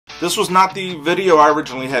This was not the video I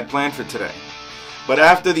originally had planned for today. But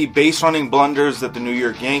after the base running blunders that the New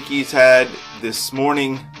York Yankees had this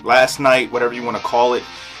morning, last night, whatever you want to call it,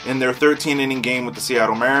 in their 13-inning game with the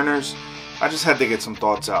Seattle Mariners, I just had to get some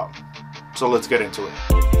thoughts out. So let's get into it.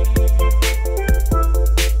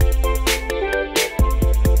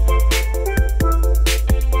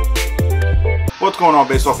 What's going on,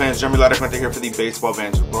 baseball fans? Jeremy Laracuente here for the Baseball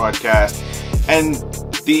Banter Broadcast. And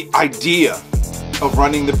the idea of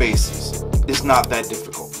running the bases is not that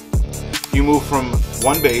difficult. You move from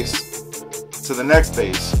one base to the next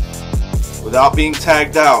base without being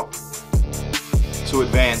tagged out to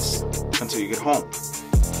advance until you get home.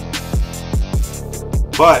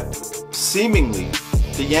 But seemingly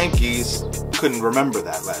the Yankees couldn't remember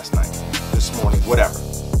that last night, this morning, whatever.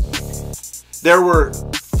 There were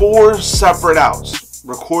 4 separate outs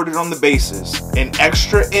recorded on the bases in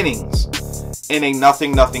extra innings in a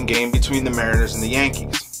 0-0 game between the Mariners and the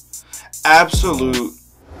Yankees. Absolute,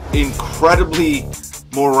 incredibly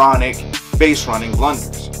moronic base running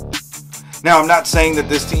blunders. Now, I'm not saying that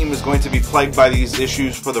this team is going to be plagued by these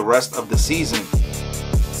issues for the rest of the season,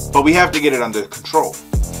 but we have to get it under control.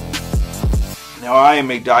 Now, I am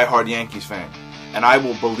a diehard Yankees fan, and I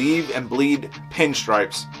will believe and bleed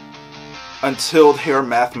pinstripes until they are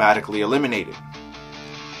mathematically eliminated.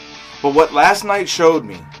 But what last night showed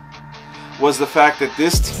me was the fact that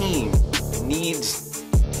this team needs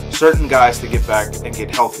certain guys to get back and get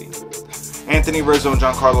healthy. Anthony Rizzo and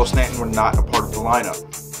Giancarlo Stanton were not a part of the lineup.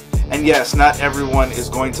 And yes, not everyone is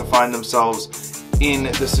going to find themselves in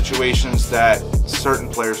the situations that certain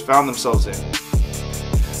players found themselves in.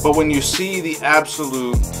 But when you see the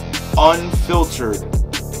absolute, unfiltered,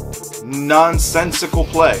 nonsensical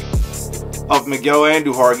play of Miguel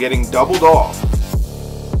Andujar getting doubled off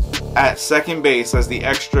at second base as the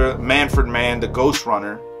extra Manfred man, the ghost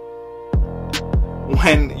runner,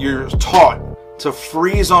 when you're taught to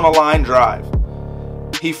freeze on a line drive,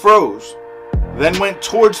 he froze, then went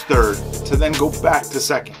towards third to then go back to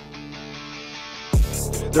second.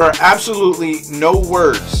 There are absolutely no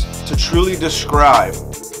words to truly describe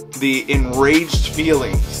the enraged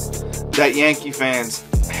feelings that Yankee fans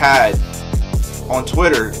had on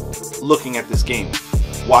Twitter looking at this game,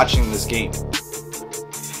 watching this game.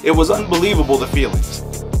 It was unbelievable, the feelings.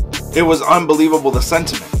 It was unbelievable, the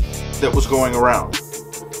sentiment that was going around.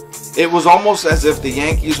 It was almost as if the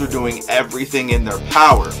Yankees were doing everything in their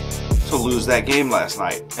power to lose that game last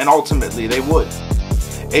night, and ultimately they would.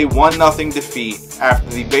 A 1-0 defeat after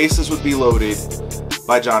the bases would be loaded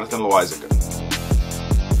by Jonathan Loáisiga.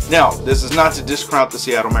 Now, this is not to discount the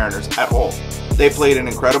Seattle Mariners at all. They played an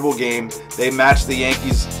incredible game. They matched the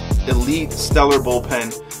Yankees' elite, stellar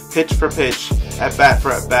bullpen, pitch for pitch, at bat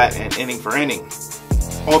for at bat, and inning for inning,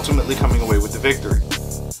 ultimately coming away with the victory.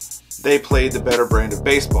 They played the better brand of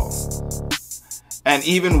baseball. And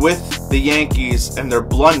even with the Yankees and their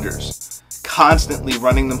blunders constantly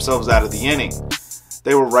running themselves out of the inning,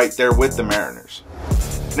 they were right there with the Mariners.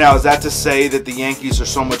 Now, is that to say that the Yankees are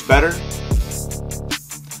so much better?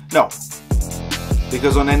 No.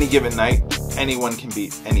 Because on any given night, anyone can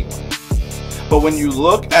beat anyone. But when you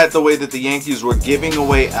look at the way that the Yankees were giving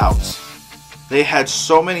away outs, they had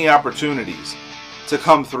so many opportunities to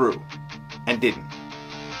come through and didn't.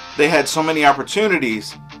 They had so many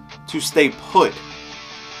opportunities to stay put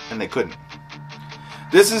and they couldn't.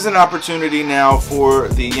 This is an opportunity now for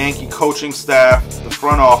the Yankee coaching staff, the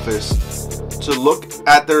front office, to look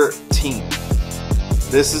at their team.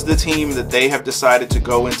 This is the team that they have decided to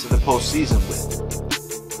go into the postseason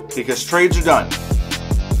with, because trades are done.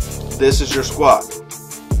 This is your squad.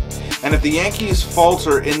 And if the Yankees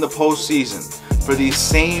falter in the postseason for these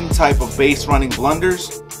same type of base running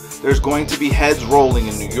blunders, there's going to be heads rolling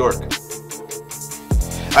in New York.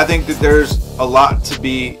 I think that there's a lot to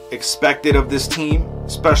be expected of this team,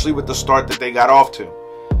 especially with the start that they got off to.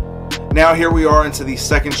 Now here we are into the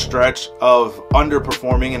second stretch of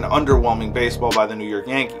underperforming and underwhelming baseball by the New York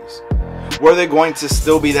Yankees. Were they going to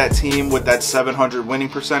still be that team with that .700 winning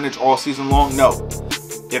percentage all season long? No.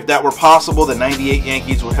 If that were possible, the 98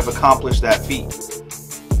 Yankees would have accomplished that feat.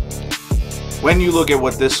 When you look at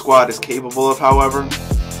what this squad is capable of, however,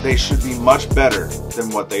 they should be much better than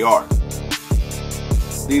what they are.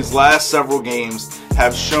 These last several games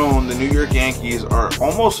have shown the New York Yankees are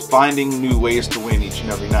almost finding new ways to win each and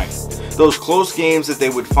every night. Those close games that they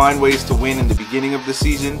would find ways to win in the beginning of the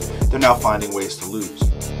season, they're now finding ways to lose.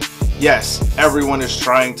 Yes, everyone is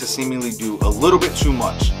trying to seemingly do a little bit too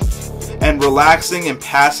much, and relaxing and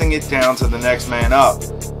passing it down to the next man up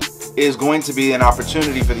is going to be an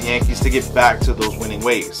opportunity for the Yankees to get back to those winning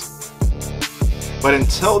ways. But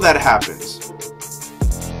until that happens,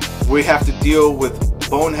 we have to deal with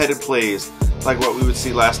boneheaded plays like what we would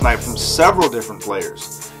see last night from several different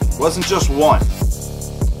players. It wasn't just one.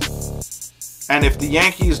 And if the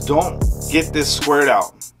Yankees don't get this squared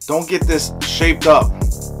out, don't get this shaped up,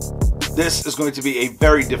 this is going to be a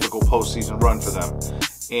very difficult postseason run for them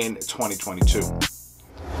in 2022.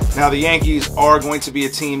 Now, the Yankees are going to be a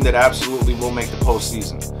team that absolutely will make the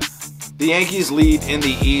postseason. The Yankees' lead in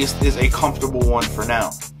the East is a comfortable one for now.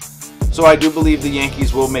 So I do believe the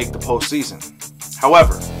Yankees will make the postseason.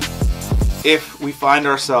 However, if we find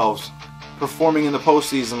ourselves performing in the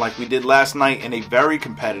postseason like we did last night in a very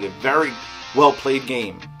competitive, very well-played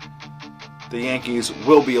game, the Yankees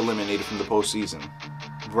will be eliminated from the postseason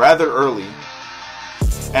rather early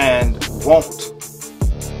and won't,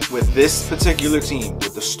 with this particular team,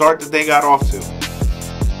 with the start that they got off to,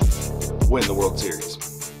 win the World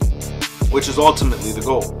Series, which is ultimately the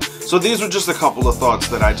goal. So these were just a couple of thoughts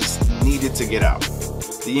that I just needed to get out.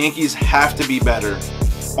 The Yankees have to be better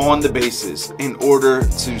on the bases in order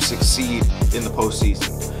to succeed in the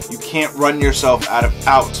postseason. You can't run yourself out of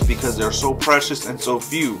outs because they're so precious and so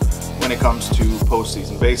few when it comes to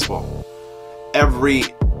postseason baseball. Every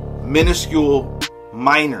minuscule,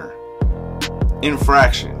 minor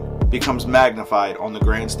infraction becomes magnified on the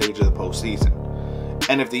grand stage of the postseason.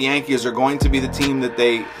 And if the Yankees are going to be the team that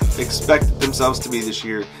they expected themselves to be this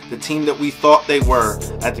year, the team that we thought they were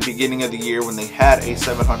at the beginning of the year when they had a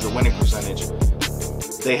 .700 winning percentage,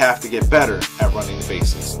 they have to get better at running the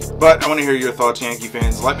bases. But I want to hear your thoughts, Yankee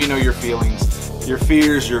fans. Let me know your feelings, your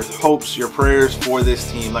fears, your hopes, your prayers for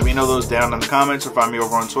this team. Let me know those down in the comments, or find me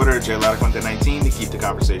over on Twitter at Laracuente19 to keep the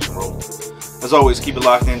conversation rolling. As always, keep it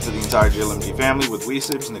locked into the entire JLMG family with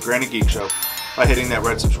Weesibs and the Granite Geek Show by hitting that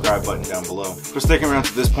red subscribe button down below. For sticking around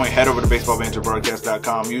to this point, head over to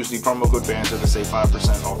baseballbanterbroadcast.com. Use the promo code BANTER to save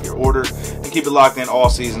 5% off your order. And keep it locked in all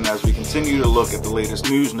season as we continue to look at the latest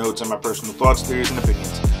news, notes, and my personal thoughts, theories, and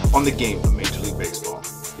opinions on the game of Major League Baseball.